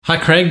Hi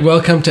Craig,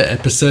 welcome to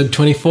episode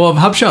 24 of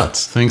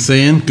HubShots. Thanks,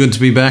 Ian. Good to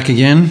be back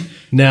again.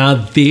 Now,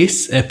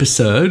 this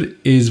episode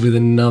is with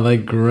another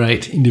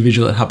great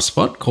individual at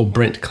HubSpot called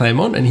Brent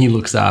Claremont, and he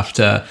looks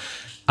after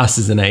us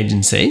as an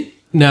agency.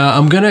 Now,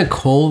 I'm going to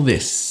call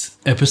this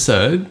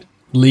episode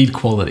Lead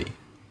Quality,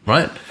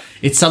 right?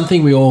 It's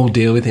something we all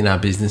deal with in our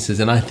businesses,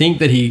 and I think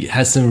that he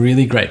has some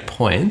really great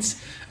points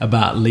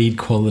about lead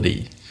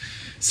quality.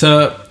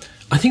 So,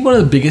 I think one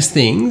of the biggest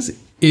things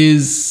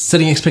is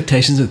setting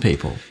expectations with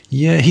people.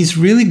 Yeah, he's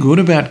really good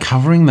about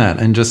covering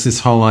that and just this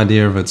whole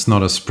idea of it's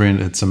not a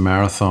sprint, it's a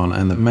marathon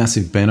and the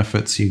massive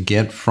benefits you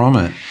get from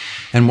it.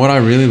 And what I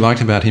really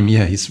liked about him,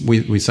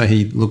 we say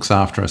he looks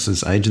after us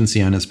as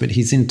agency owners, but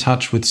he's in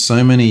touch with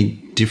so many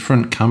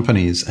different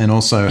companies and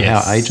also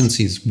how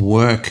agencies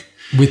work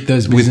with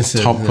those businesses,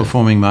 with top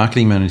performing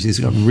marketing managers. He's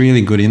got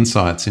really good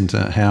insights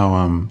into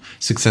how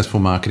successful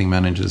marketing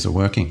managers are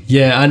working.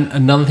 Yeah, and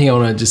another thing I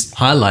want to just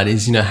highlight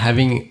is,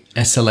 having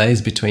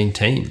SLAs between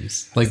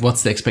teams. Like,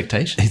 what's the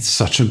expectation? It's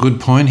such a good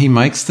point he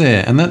makes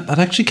there. And that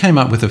actually came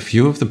up with a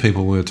few of the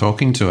people we were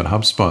talking to at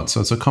HubSpot.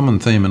 So it's a common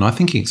theme, and I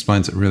think he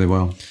explains it really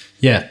well.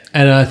 Yeah,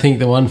 and I think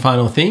the one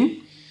final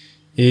thing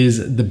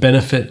is the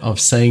benefit of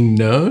saying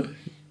no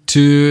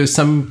to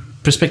some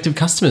prospective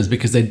customers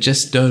because they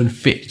just don't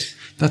fit.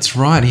 That's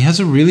right. He has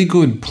a really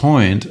good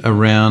point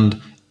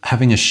around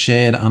having a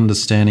shared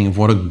understanding of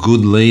what a good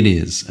lead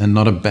is and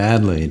not a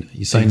bad lead.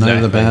 You say no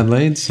to the bad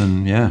leads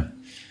and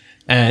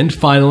And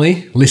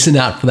finally, listen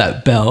out for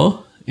that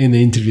bell in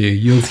the interview.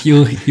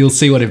 You'll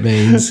see what it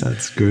means.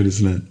 That's good,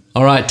 isn't it?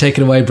 All right, take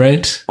it away,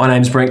 Brent. My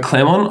name's Brent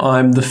Claremont.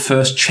 I'm the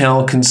first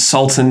channel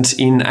consultant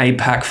in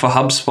APAC for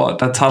HubSpot,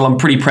 a title I'm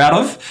pretty proud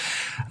of.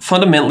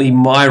 Fundamentally,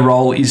 my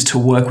role is to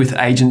work with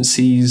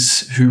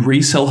agencies who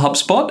resell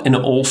HubSpot and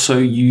also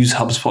use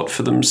HubSpot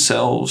for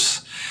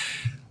themselves.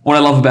 What I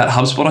love about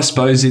HubSpot, I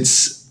suppose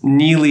it's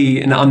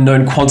nearly an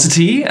unknown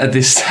quantity at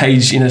this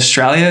stage in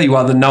Australia. You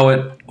either know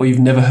it or you've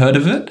never heard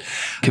of it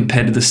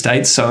compared to the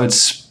States. So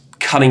it's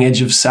cutting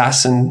edge of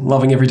SaaS and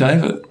loving every day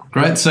of it.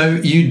 Great. So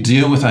you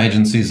deal with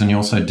agencies and you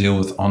also deal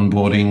with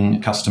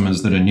onboarding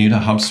customers that are new to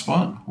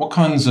HubSpot. What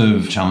kinds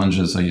of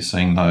challenges are you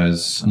seeing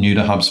those new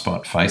to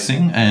HubSpot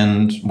facing?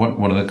 And what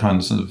are the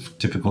kinds of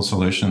typical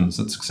solutions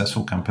that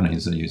successful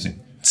companies are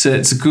using?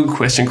 It's a good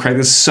question, Craig.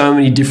 There's so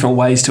many different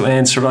ways to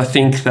answer it. I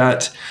think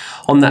that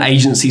on the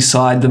agency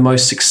side, the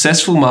most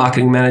successful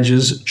marketing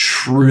managers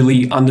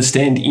truly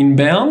understand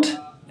inbound.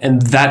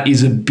 And that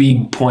is a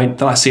big point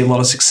that I see a lot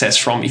of success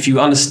from. If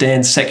you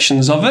understand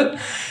sections of it,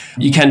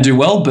 you can do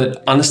well,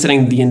 but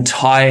understanding the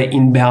entire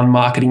inbound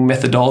marketing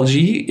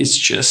methodology is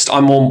just,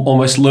 I'm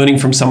almost learning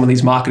from some of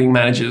these marketing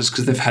managers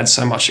because they've had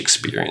so much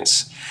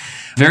experience.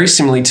 Very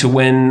similarly to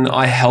when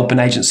I help an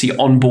agency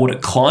onboard a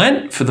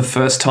client for the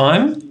first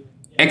time,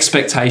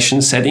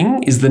 expectation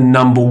setting is the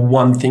number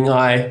one thing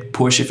I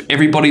push. If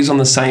everybody's on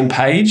the same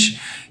page,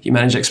 you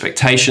manage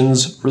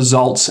expectations,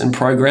 results, and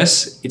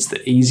progress, it's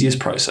the easiest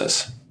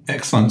process.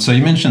 Excellent. So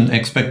you mentioned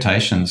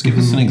expectations. Give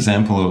us an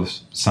example of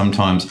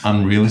sometimes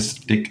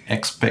unrealistic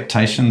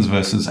expectations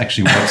versus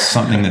actually what's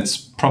something that's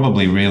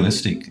probably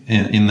realistic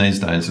in these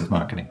days of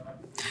marketing.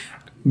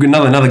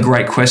 Another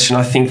great question.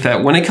 I think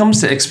that when it comes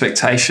to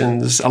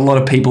expectations, a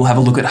lot of people have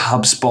a look at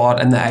HubSpot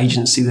and the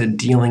agency they're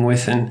dealing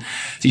with, and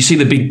you see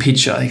the big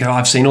picture. You go,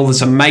 I've seen all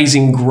this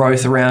amazing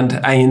growth around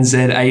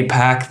ANZ,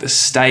 APAC, the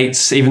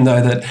States, even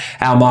though that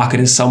our market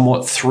is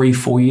somewhat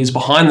 3-4 years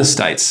behind the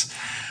States.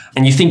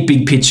 And you think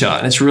big picture,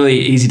 and it's really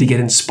easy to get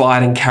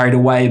inspired and carried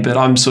away, but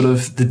I'm sort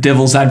of the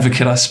devil's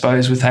advocate, I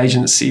suppose, with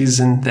agencies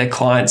and their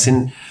clients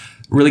in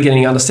really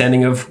getting an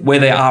understanding of where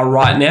they are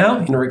right now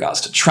in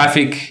regards to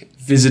traffic,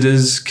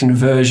 visitors,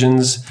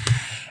 conversions,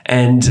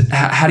 and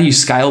how do you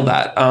scale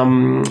that?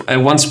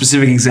 One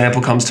specific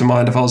example comes to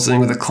mind. If I was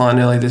dealing with a client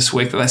earlier this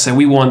week that they say,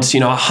 we want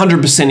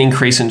 100%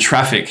 increase in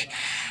traffic.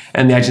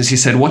 And the agency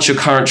said, what's your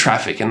current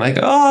traffic? And they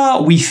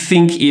go, we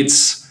think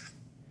it's,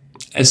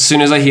 as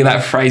soon as I hear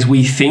that phrase,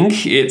 we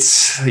think,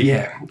 it's,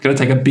 got to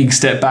take a big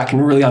step back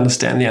and really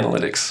understand the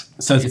analytics.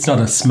 So it's not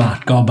a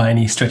smart goal by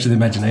any stretch of the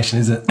imagination,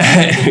 is it?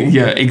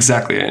 Yeah,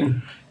 exactly,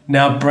 Ian.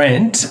 Now,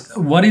 Brent,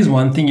 what is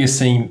one thing you're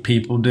seeing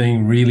people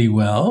doing really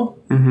well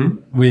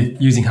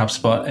with using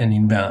HubSpot and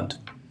inbound?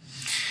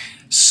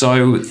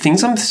 So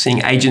things I'm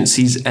seeing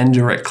agencies and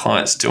direct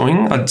clients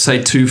doing, I'd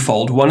say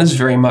twofold. One is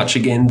very much,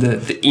 again,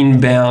 the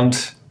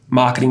inbound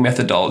marketing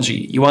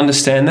methodology. You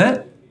understand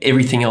that,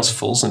 everything else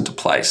falls into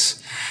place.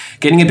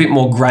 Getting a bit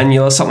more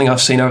granular, something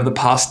I've seen over the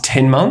past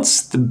 10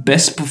 months, the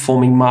best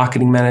performing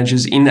marketing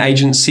managers in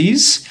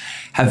agencies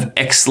have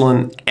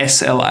excellent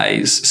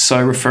SLAs,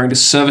 so referring to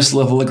service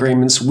level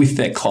agreements with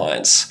their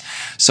clients.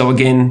 So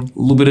again, a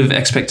little bit of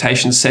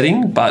expectation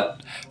setting,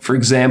 but for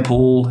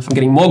example, if I'm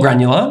getting more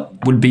granular,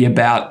 would be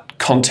about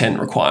content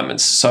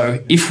requirements.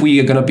 So if we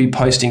are going to be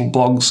posting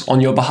blogs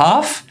on your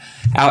behalf,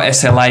 our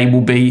SLA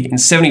will be in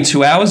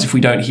 72 hours. If we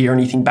don't hear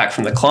anything back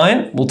from the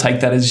client, we'll take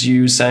that as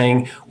you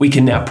saying, we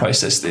can now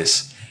process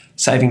this,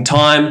 saving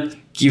time,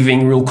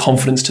 giving real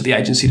confidence to the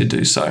agency to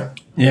do so.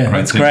 Yeah,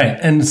 that's great.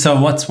 And so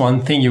what's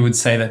one thing you would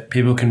say that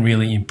people can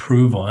really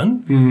improve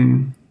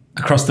on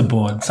across the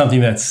board,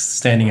 something that's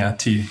standing out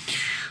to you?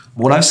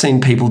 What I've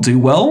seen people do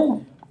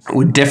well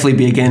would definitely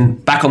be, again,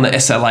 back on the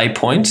SLA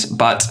point,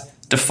 but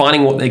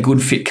defining what their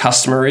good fit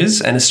customer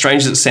is, and as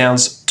strange as it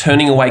sounds,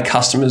 turning away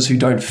customers who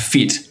don't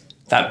fit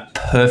that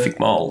perfect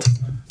mold,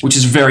 which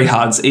is very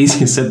hard. It's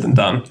easier said than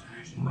done.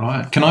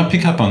 Right. Can I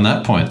pick up on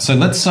that point? So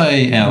let's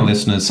say our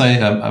listeners, say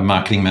a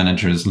marketing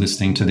manager is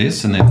listening to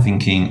this and they're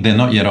thinking, they're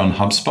not yet on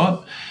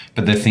HubSpot,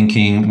 but they're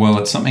thinking, well,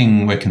 it's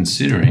something we're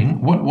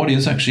considering. What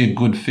is actually a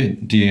good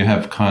fit? Do you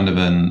have kind of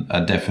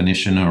a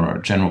definition or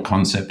a general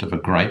concept of a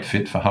great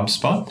fit for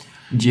HubSpot?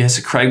 Yes,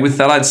 Craig, with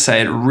that, I'd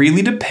say it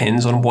really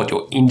depends on what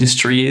your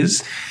industry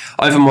is.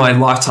 Over my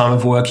lifetime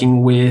of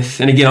working with,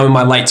 and again, I'm in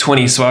my late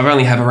 20s, so I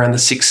only have around the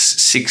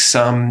six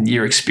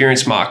year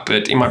experience mark.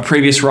 But in my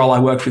previous role, I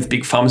worked with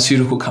big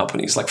pharmaceutical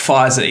companies like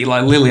Pfizer,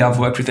 Eli Lilly. I've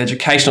worked with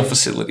educational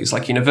facilities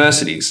like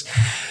universities.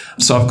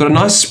 So I've got a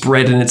nice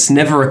spread, and it's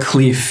never a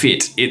clear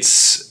fit.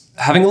 It's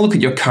having a look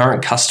at your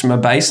current customer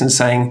base and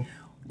saying,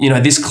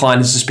 this client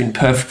has just been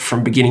perfect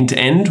from beginning to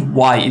end.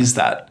 Why is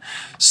that?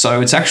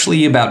 So it's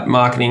actually about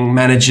marketing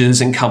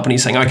managers and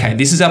companies saying, okay,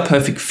 this is our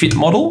perfect fit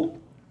model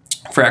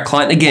for our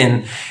client.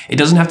 Again, it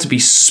doesn't have to be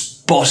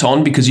spot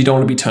on because you don't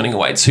want to be turning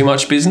away too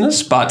much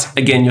business. But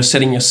again, you're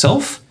setting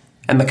yourself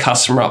and the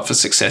customer up for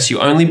success. You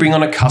only bring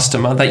on a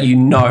customer that you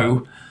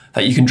know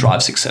that you can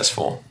drive success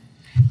for.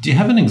 Do you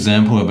have an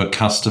example of a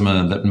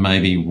customer that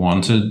maybe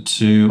wanted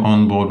to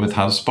onboard with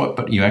HubSpot,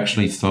 but you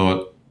actually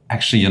thought,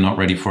 you're not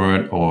ready for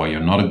it or you're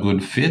not a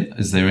good fit?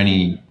 Is there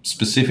any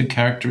specific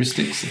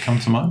characteristics that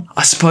come to mind?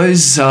 I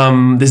suppose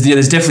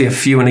there's definitely a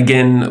few. And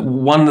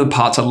again, one of the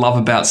parts I love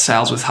about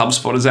sales with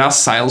HubSpot is our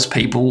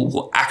salespeople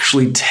will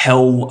actually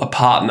tell a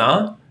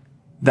partner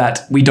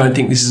that we don't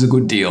think this is a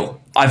good deal.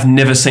 I've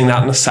never seen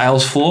that on a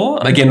sales floor.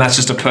 Again, that's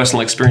just a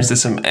personal experience.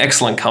 There's some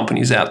excellent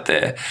companies out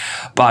there.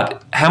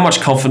 But how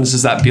much confidence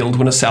does that build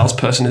when a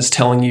salesperson is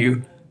telling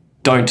you,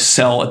 don't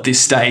sell at this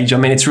stage? I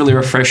mean, it's really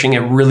refreshing. It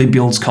really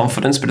builds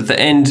confidence. But at the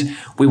end,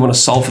 we want to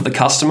solve for the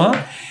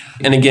customer.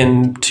 And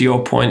again, to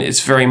your point,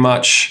 it's very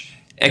much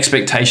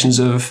expectations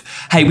of,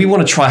 hey, we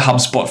want to try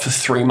HubSpot for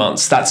 3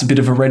 months. That's a bit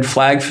of a red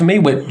flag for me.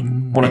 We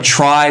want to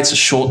try. It's a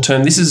short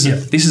term. This is a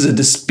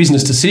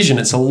business decision.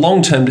 It's a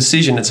long-term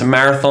decision. It's a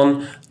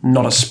marathon,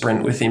 not a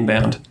sprint with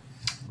inbound.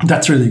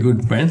 That's really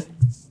good, Brent.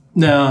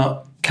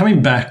 Now,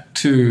 coming back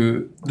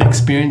to the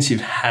experience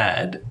you've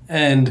had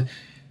and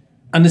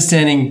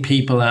understanding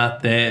people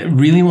out there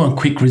really want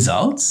quick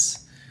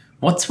results,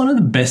 what's one of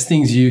the best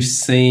things you've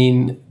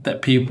seen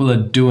that people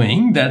are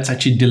doing that's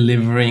actually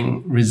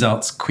delivering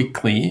results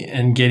quickly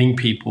and getting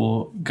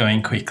people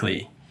going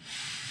quickly?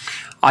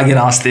 I get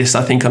asked this,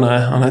 I think, on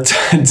a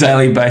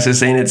daily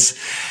basis, and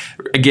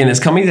it's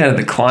coming down to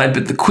the client,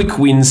 but the quick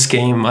win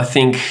scheme, I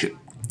think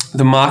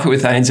the market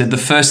with ANZ, the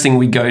first thing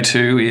we go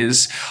to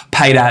is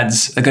paid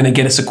ads are going to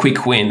get us a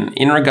quick win.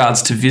 In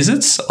regards to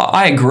visits,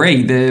 I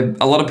agree.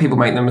 A lot of people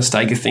make the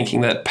mistake of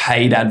thinking that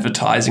paid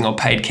advertising or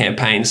paid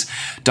campaigns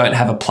don't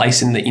have a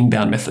place in the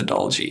inbound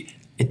methodology.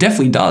 It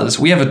definitely does.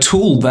 We have a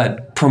tool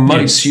that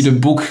promotes you to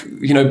book,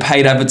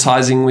 paid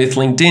advertising with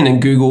LinkedIn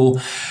and Google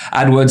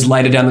AdWords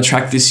later down the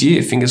track this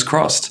year, fingers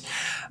crossed.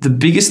 The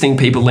biggest thing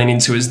people lean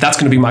into is that's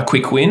going to be my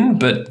quick win,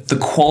 but the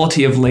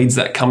quality of leads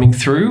that coming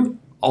through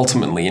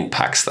ultimately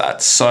impacts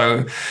that.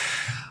 So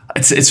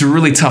it's a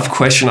really tough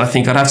question. I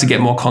think I'd have to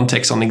get more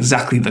context on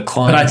exactly the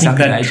client. But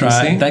I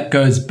think that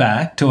goes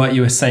back to what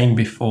you were saying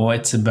before.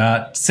 It's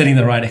about setting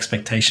the right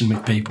expectation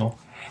with people.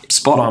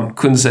 Spot on.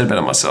 Couldn't have said it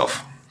better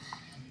myself.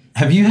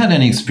 Have you had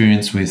any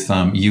experience with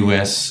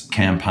US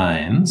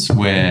campaigns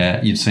where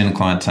you've seen a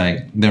client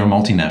they're a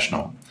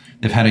multinational,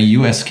 they've had a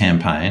US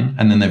campaign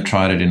and then they've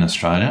tried it in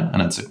Australia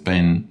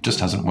and just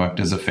hasn't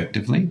worked as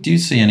effectively? Do you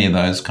see any of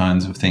those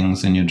kinds of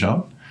things in your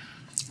job?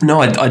 No,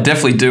 I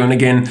definitely do. And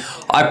again,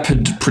 I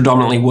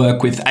predominantly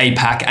work with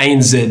APAC,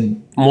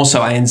 ANZ, more so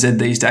ANZ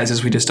these days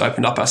as we just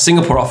opened up our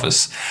Singapore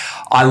office.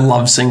 I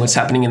love seeing what's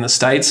happening in the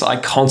States. I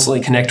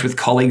constantly connect with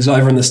colleagues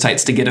over in the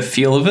States to get a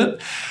feel of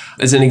it.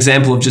 As an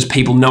example of just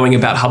people knowing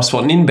about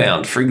HubSpot and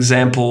inbound, for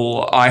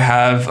example, I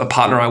have a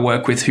partner I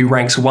work with who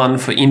ranks 1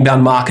 for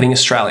Inbound Marketing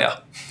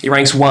Australia. He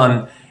ranks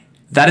 1.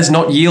 That is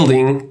not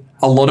yielding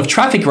a lot of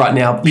traffic right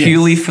now,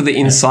 purely for the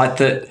insight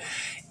that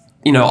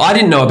I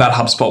didn't know about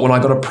HubSpot when I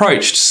got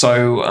approached.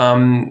 So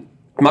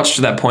much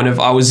to that point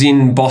I was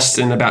in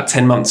Boston about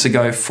 10 months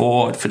ago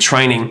for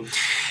training,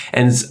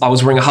 and I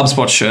was wearing a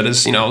HubSpot shirt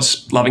as, I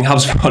was loving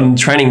HubSpot and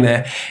training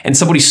there. And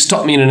somebody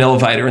stopped me in an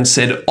elevator and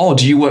said, "Oh,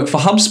 do you work for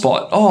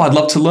HubSpot? Oh, I'd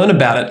love to learn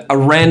about it." A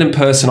random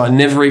person I'd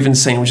never even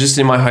seen was just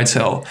in my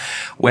hotel.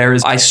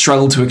 Whereas I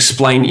struggle to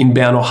explain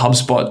inbound or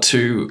HubSpot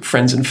to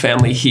friends and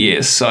family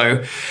here.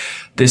 So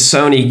there's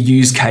so many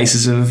use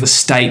cases of the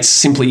states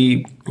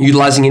simply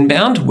utilizing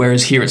inbound,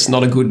 whereas here it's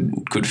not a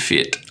good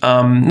fit.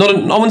 I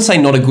wouldn't say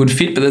not a good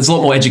fit, but there's a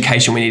lot more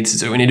education we need to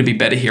do. We need to be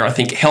better here. I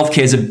think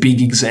healthcare is a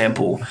big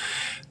example.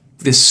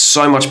 there's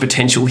so much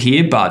potential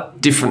here,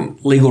 but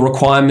different legal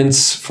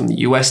requirements from the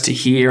US to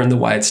here and the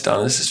way it's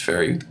done is just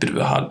a bit of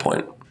a hard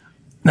point.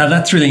 Now,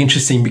 that's really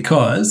interesting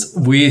because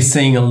we're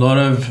seeing a lot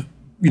of,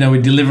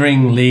 we're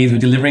delivering leads, we're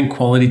delivering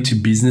quality to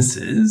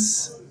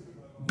businesses,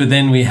 but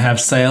then we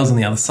have sales on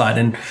the other side.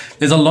 And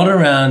there's a lot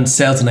around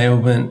sales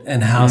enablement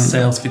and how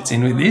sales fits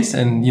in with this.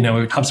 And,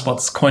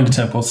 HubSpot's coined a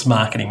term called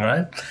marketing,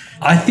 right?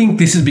 I think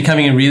this is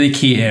becoming a really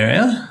key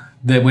area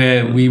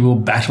where we will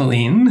battle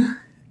in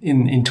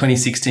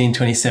 2016,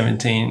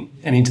 2017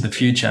 and into the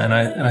future. And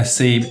I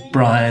see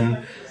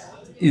Brian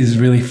is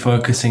really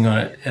focusing on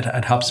it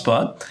at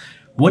HubSpot.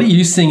 What are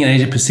you seeing in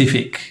Asia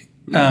Pacific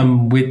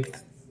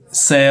with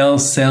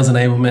sales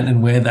enablement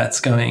and where that's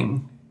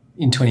going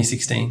in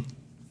 2016?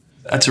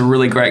 That's a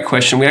really great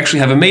question. We actually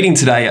have a meeting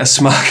today, a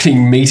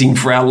marketing meeting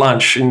for our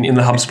lunch in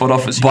the HubSpot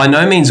office. By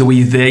no means are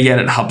we there yet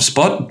at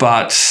HubSpot,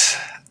 but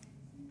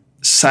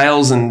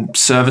sales and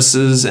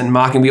services and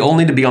marketing, we all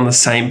need to be on the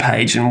same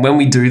page. And when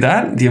we do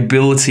that, the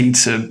ability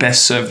to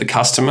best serve the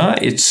customer,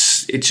 it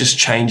just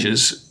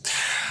changes.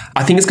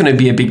 I think it's going to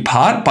be a big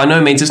part. By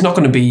no means, it's not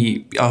going to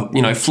be,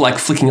 like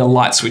flicking a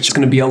light switch. It's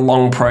going to be a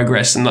long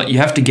progress, and you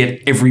have to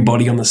get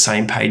everybody on the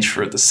same page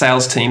for it. The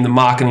sales team, the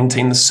marketing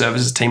team, the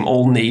services team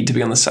all need to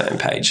be on the same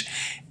page.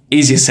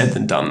 Easier said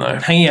than done, though.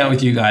 Hanging out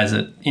with you guys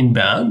at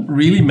Inbound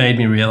really made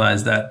me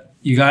realize that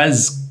you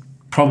guys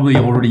probably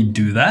already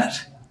do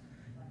that.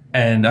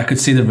 And I could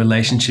see the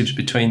relationships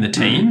between the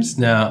teams.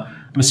 Now,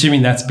 I'm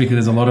assuming that's because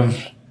there's a lot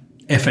of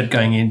effort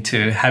going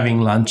into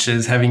having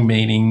lunches, having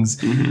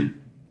meetings,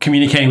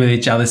 communicating with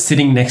each other,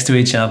 sitting next to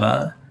each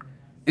other.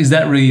 Is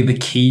that really the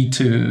key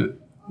to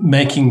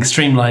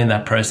streamlining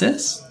that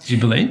process, do you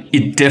believe?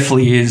 It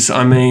definitely is.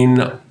 I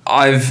mean,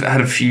 I've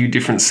had a few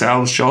different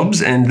sales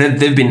jobs and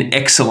they've been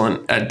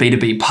excellent at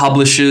B2B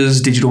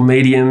publishers, digital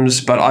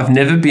mediums, but I've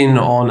never been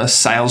on a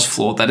sales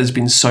floor that has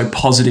been so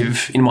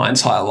positive in my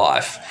entire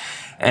life.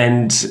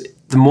 And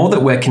the more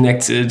that we're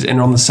connected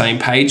and on the same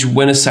page,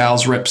 when a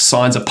sales rep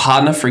signs a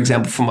partner, for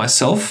example, for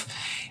myself,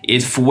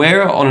 if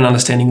we're on an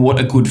understanding what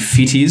a good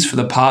fit is for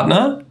the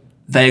partner,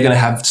 they're going to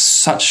have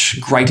such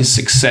greater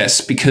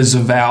success because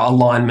of our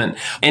alignment.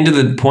 End of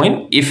the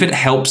point, if it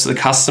helps the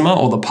customer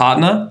or the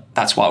partner,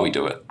 that's why we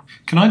do it.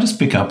 Can I just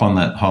pick up on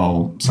that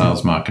whole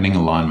sales marketing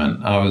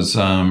alignment? I was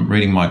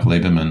reading Mike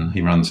Lieberman.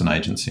 He runs an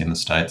agency in the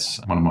States,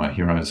 one of my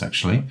heroes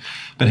actually.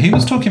 But he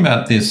was talking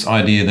about this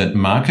idea that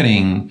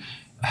marketing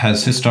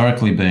has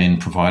historically been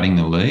providing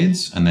the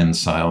leads and then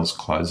sales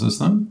closes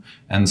them.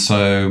 And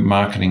so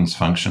marketing's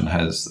function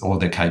or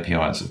their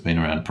KPIs have been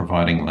around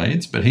providing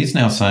leads. But he's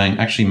now saying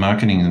actually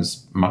marketing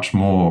is much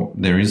more,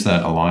 there is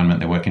that alignment,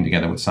 they're working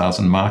together with sales,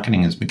 and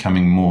marketing is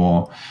becoming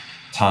more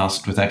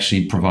tasked with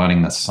actually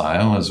providing the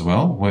sale as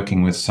well,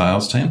 working with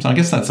sales teams. I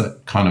guess that's a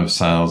kind of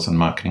sales and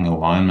marketing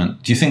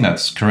alignment. Do you think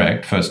that's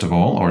correct, first of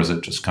all, or is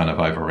it just kind of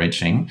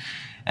overreaching?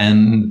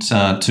 And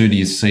two, do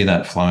you see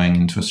that flowing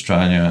into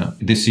Australia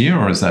this year,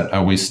 or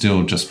are we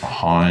still just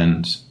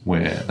behind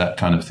where that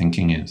kind of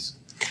thinking is?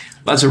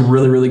 That's a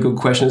really, really good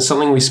question. It's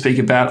something we speak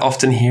about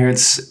often here.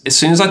 It's as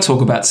soon as I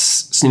talk about,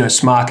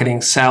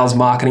 marketing, sales,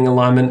 marketing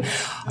alignment,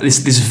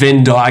 this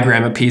Venn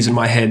diagram appears in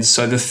my head.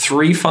 So the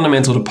three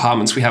fundamental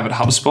departments we have at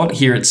HubSpot,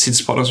 here at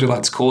SidSpot, as we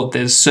like to call it,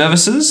 there's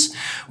services,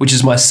 which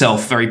is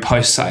myself, very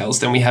post-sales.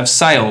 Then we have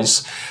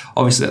sales.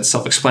 Obviously, that's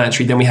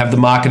self-explanatory. Then we have the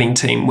marketing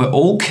team. We're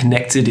all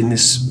connected in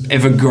this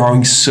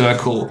ever-growing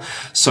circle.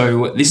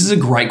 So this is a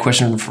great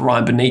question for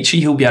Ryan Benici.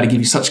 He'll be able to give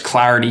you such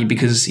clarity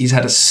because he's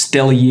had a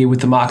stellar year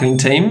with the marketing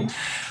team.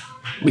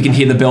 We can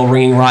hear the bell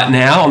ringing right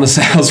now on the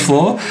sales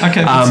floor.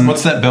 Okay,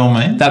 what's that bell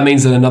mean? That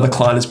means that another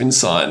client has been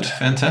signed.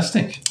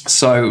 Fantastic.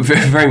 So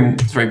very, very,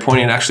 very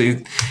poignant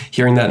actually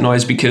hearing that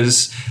noise,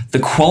 because the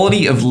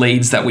quality of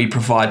leads that we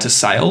provide to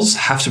sales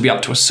have to be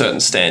up to a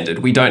certain standard.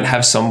 We don't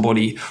have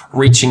somebody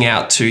reaching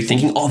out to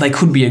thinking, they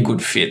could be a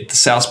good fit. The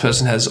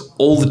salesperson has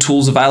all the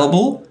tools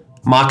available.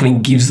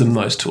 Marketing gives them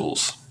those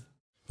tools.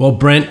 Well,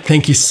 Brent,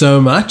 thank you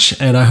so much.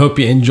 And I hope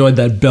you enjoyed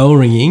that bell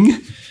ringing.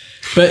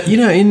 But,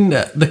 in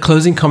the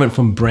closing comment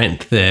from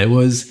Brent there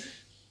was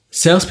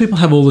salespeople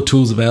have all the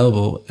tools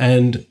available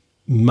and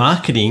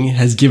marketing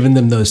has given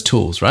them those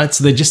tools, right?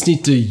 So they just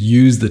need to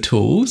use the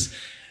tools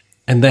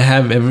and they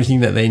have everything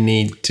that they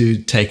need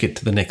to take it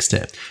to the next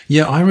step.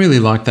 Yeah, I really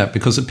like that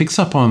because it picks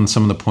up on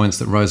some of the points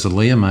that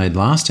Rosalia made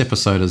last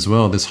episode as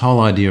well. This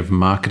whole idea of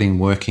marketing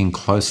working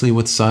closely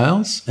with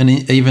sales and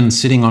even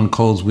sitting on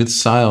calls with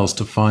sales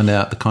to find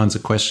out the kinds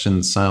of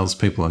questions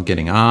salespeople are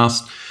getting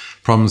asked,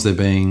 problems they're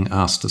being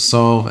asked to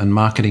solve, and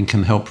marketing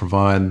can help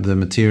provide the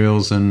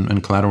materials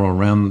and collateral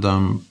around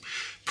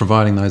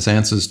providing those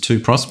answers to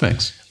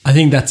prospects. I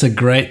think that's a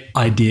great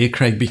idea,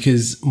 Craig,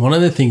 because one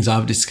of the things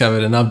I've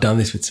discovered, and I've done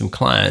this with some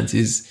clients,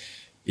 is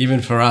even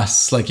for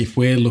us, like if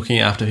we're looking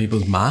after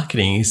people's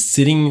marketing, is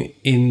sitting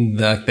in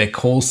their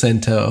call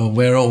center or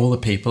where all the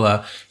people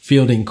are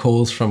fielding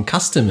calls from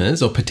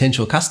customers or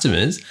potential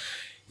customers,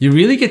 you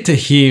really get to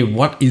hear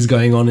what is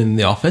going on in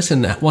the office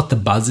and what the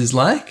buzz is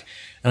like.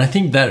 And I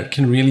think that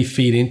can really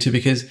feed into,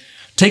 because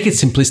take it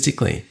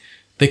simplistically,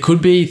 there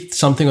could be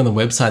something on the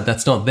website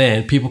that's not there.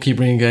 And people keep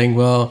ringing going,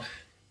 well,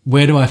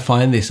 where do I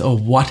find this? Or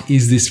what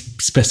is this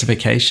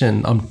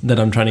specification that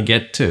I'm trying to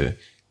get to?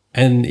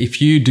 And if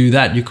you do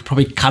that, you could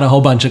probably cut a whole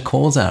bunch of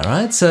calls out,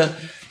 right? So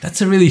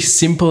that's a really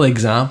simple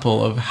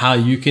example of how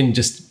you can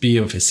just be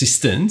of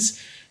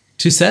assistance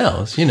to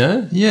sales, you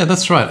know? Yeah,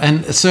 that's right.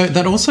 And so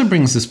that also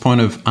brings this point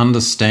of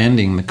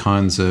understanding the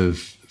kinds of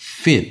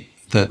fit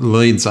that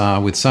leads are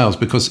with sales,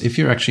 because if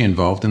you're actually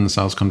involved in the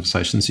sales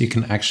conversations, you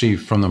can actually,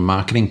 from the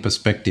marketing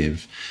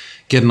perspective,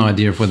 get an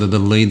idea of whether the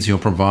leads you're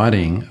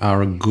providing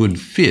are a good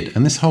fit.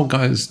 And this whole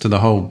goes to the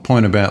whole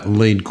point about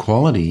lead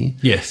quality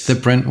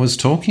that Brent was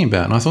talking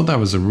about. And I thought that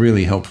was a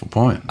really helpful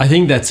point. I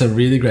think that's a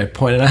really great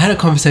point. And I had a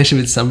conversation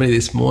with somebody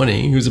this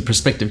morning who's a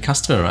prospective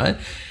customer, right?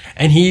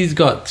 And he's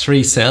got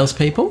 3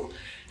 salespeople.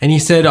 And he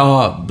said,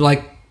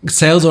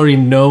 sales already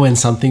know when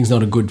something's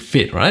not a good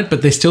fit, right?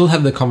 But they still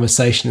have the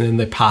conversation and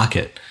they park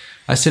it.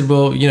 I said,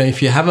 well, you know,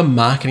 if you have a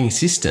marketing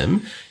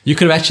system, you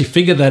could have actually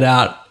figured that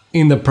out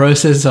in the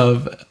process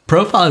of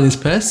profiling this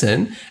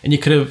person, and you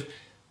could have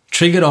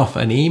triggered off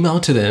an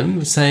email to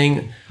them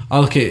saying,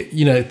 oh, okay,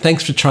 you know,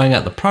 thanks for trying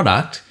out the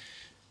product.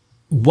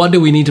 What do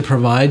we need to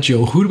provide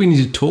you, or who do we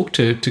need to talk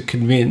to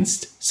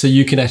convince so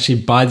you can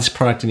actually buy this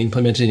product and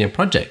implement it in your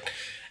project?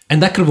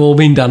 And that could have all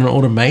been done in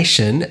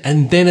automation.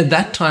 And then at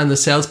that time, the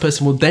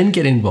salesperson will then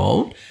get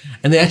involved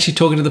and they're actually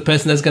talking to the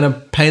person that's going to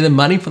pay the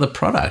money for the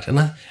product.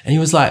 And he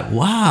was like,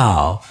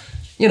 wow,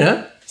 you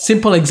know,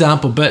 simple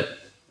example, but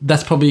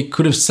that's probably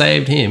could have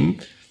saved him,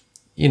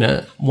 you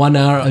know, 1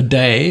 hour a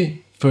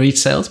day for each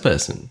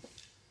salesperson.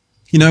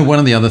 You know, one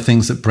of the other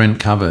things that Brent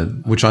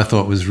covered, which I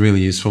thought was really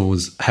useful,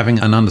 was having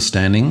an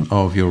understanding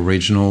of your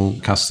regional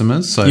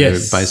customers. So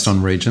based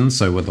on regions,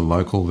 so whether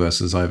local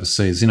versus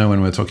overseas. You know,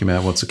 when we're talking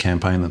about what's a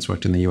campaign that's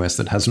worked in the US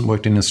that hasn't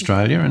worked in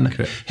Australia. And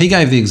he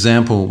gave the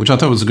example, which I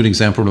thought was a good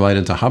example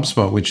related to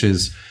HubSpot, which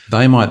is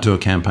they might do a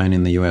campaign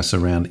in the US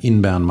around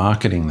inbound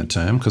marketing, the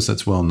term, because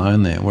it's well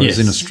known there. Whereas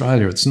in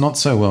Australia, it's not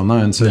so well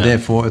known. So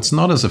therefore, it's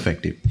not as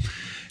effective.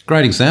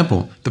 Great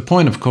example. The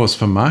point, of course,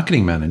 for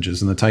marketing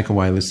managers, and the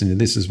takeaway listening to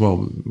this is,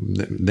 well,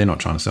 they're not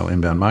trying to sell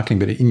inbound marketing,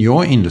 but in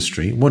your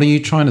industry, what are you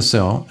trying to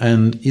sell,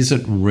 and is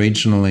it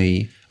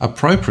regionally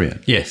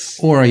appropriate? Yes.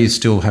 Or are you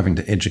still having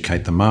to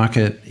educate the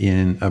market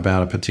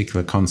about a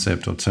particular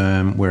concept or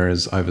term,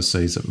 whereas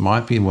overseas it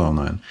might be well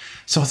known?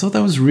 So I thought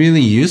that was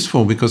really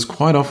useful, because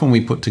quite often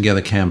we put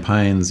together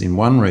campaigns in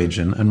one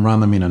region and run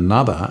them in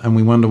another, and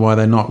we wonder why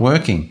they're not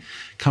working.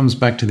 Comes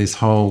back to this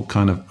whole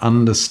kind of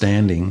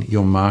understanding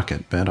your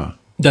market better.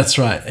 That's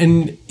right.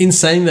 And in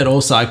saying that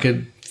also, I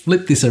could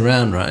flip this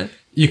around, right?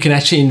 You can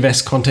actually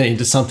invest content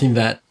into something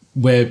that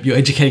where you're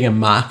educating a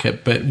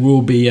market, but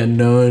will be a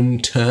known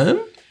term.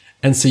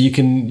 And so you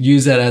can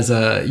use that as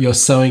you're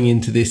sowing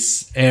into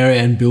this area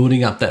and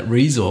building up that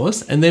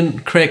resource, and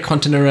then create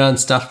content around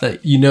stuff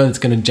that you know is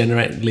going to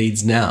generate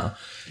leads now.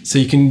 So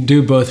you can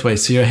do both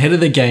ways. So you're ahead of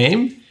the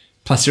game,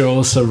 plus you're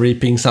also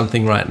reaping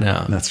something right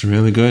now. That's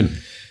really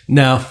good.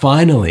 Now,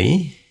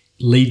 finally,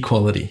 lead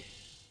quality.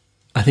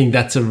 I think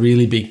that's a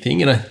really big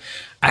thing. And an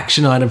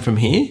action item from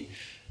here,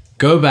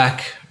 go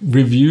back,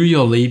 review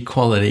your lead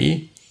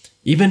quality,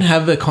 even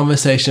have a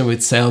conversation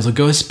with sales, or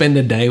go spend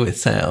a day with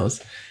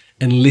sales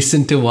and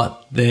listen to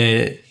what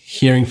they're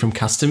hearing from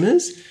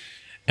customers.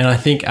 And I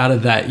think out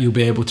of that, you'll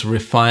be able to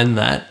refine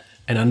that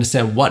and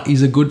understand what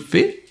is a good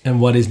fit and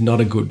what is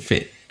not a good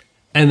fit,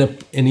 and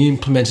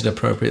implement it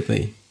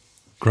appropriately.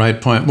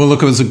 Great point. Well,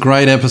 look, it was a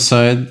great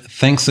episode.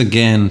 Thanks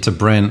again to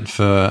Brent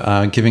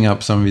for giving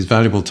up some of his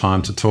valuable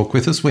time to talk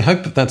with us. We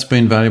hope that that's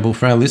been valuable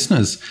for our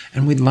listeners,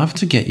 and we'd love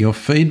to get your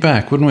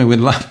feedback, wouldn't we? We'd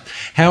love.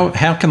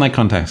 How can they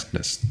contact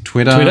us?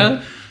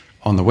 Twitter,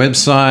 on the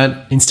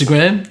website,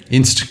 Instagram.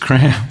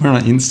 We're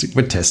on Instagram.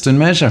 We're test and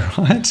measure,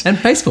 right? And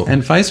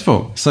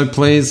Facebook. So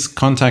please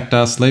contact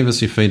us. Leave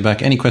us your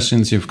feedback. Any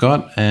questions you've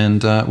got,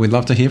 and we'd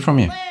love to hear from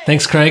you.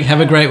 Thanks, Craig.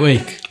 Have a great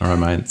week. All right,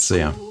 mate. See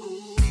ya.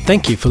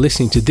 Thank you for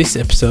listening to this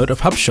episode of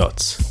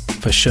HubShots.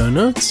 For show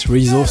notes,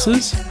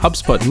 resources,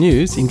 HubSpot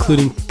news,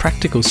 including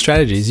practical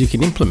strategies you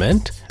can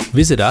implement,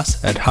 visit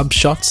us at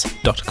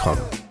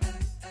hubshots.com.